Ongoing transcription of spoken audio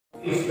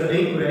is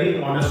studying very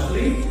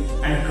honestly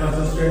and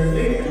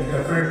consistently, and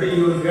definitely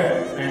you will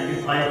get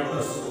 95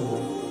 plus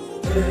score.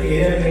 There is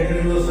area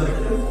related to the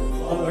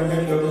circle. All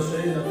content you have to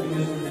study, nothing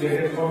is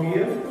related from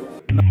here.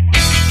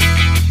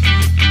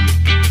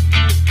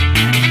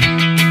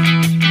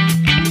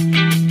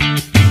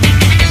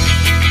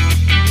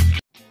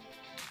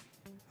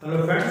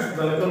 Hello friends,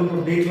 welcome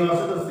to D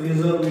classes. The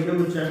series of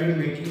video which I have been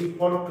making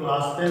for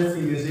class 10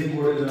 Cbse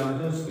board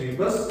examination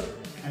syllabus,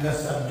 and the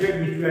subject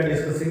which we are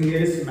discussing here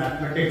is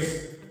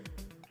mathematics,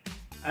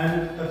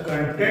 and the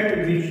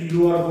content which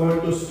you are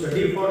going to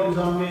study for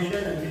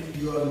examination and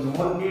which you are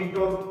not need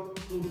to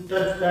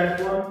touch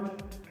that one,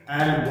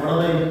 and what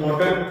are the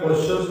important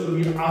questions to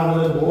be asked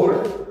on the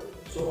board.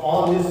 So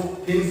all these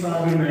things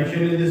are being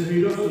mentioned in this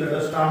video. So let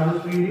us start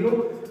this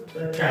video.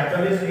 The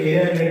chapter is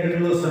area related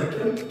to the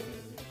circle.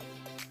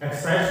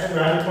 Exercise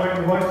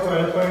 12.1,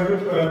 12.2,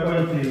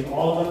 12.3.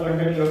 All the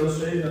content you have to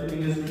study,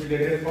 nothing is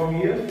related from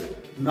here.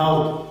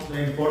 Now,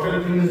 the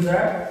important thing is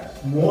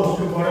that most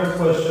important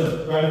question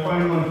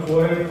 12.1,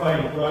 4 and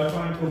 5,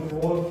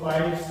 12.2, 4,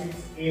 5, 6,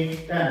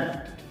 8,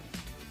 10,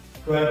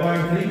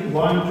 12.3,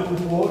 1,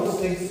 2, 4,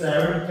 6,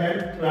 7,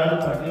 10,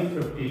 12,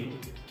 13, 15.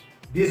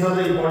 These are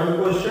the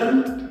important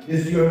questions.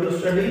 This you have to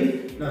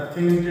study.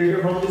 Nothing is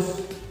related from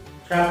this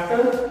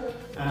chapter,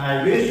 and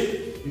I wish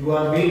you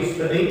are being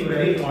studying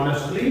very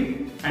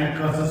honestly and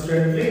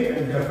consistently,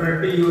 and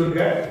definitely you will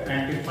get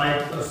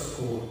 95 plus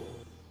score.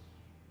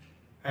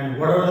 And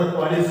whatever the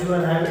queries you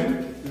are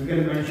having, you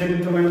can mention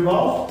in comment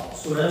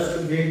box so as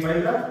to get by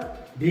the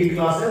D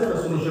classes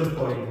the solution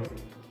for you.